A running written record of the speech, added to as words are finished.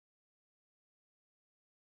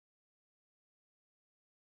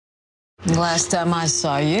The last time I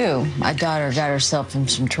saw you, my daughter got herself in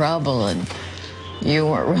some trouble, and you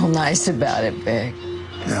weren't real nice about it, Big.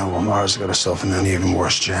 Yeah, well, Mara's got herself in an even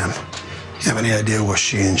worse jam. You have any idea where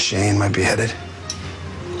she and Shane might be headed?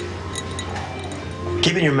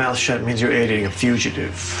 Keeping your mouth shut means you're aiding a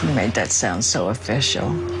fugitive. You made that sound so official.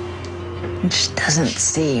 It just doesn't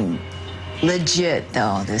seem legit,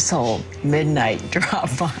 though, this whole midnight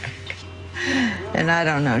drama. And I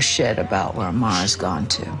don't know shit about where Mara's gone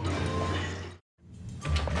to.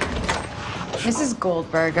 Mrs.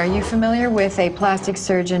 Goldberg, are you familiar with a plastic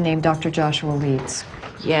surgeon named Dr. Joshua Leeds?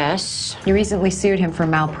 Yes, You recently sued him for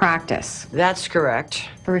malpractice, that's correct.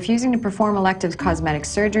 for refusing to perform elective cosmetic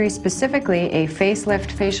surgery, specifically a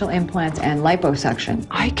facelift, facial implants, and liposuction.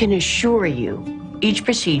 I can assure you, each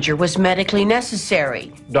procedure was medically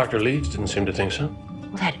necessary. Dr. Leeds didn't seem to think so.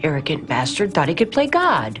 Well, that arrogant bastard thought he could play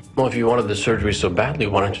God. Well, if you wanted the surgery so badly,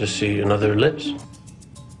 why don't you just see another lips?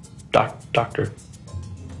 Doctor.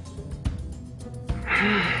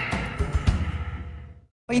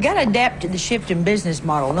 Well, you gotta adapt to the shifting business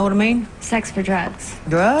model, know what I mean? Sex for drugs.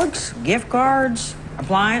 Drugs, gift cards,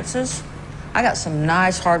 appliances. I got some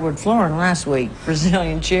nice hardwood flooring last week,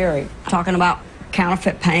 Brazilian cherry. Talking about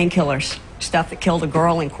counterfeit painkillers. Stuff that killed a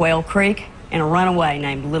girl in Quail Creek and a runaway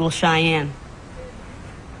named Little Cheyenne.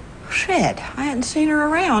 Shit, I hadn't seen her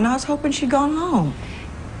around. I was hoping she'd gone home.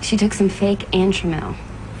 She took some fake Antramil.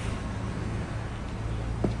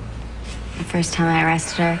 The first time I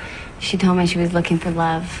arrested her, she told me she was looking for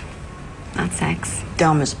love, not sex.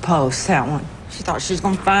 Dumb as post, that one. She thought she was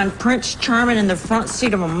gonna find Prince Charming in the front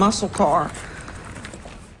seat of a muscle car.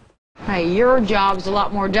 Hey, your job's a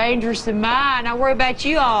lot more dangerous than mine. I worry about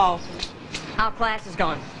you all. How class is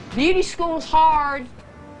going? Beauty school's hard.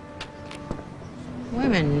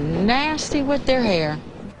 Women nasty with their hair.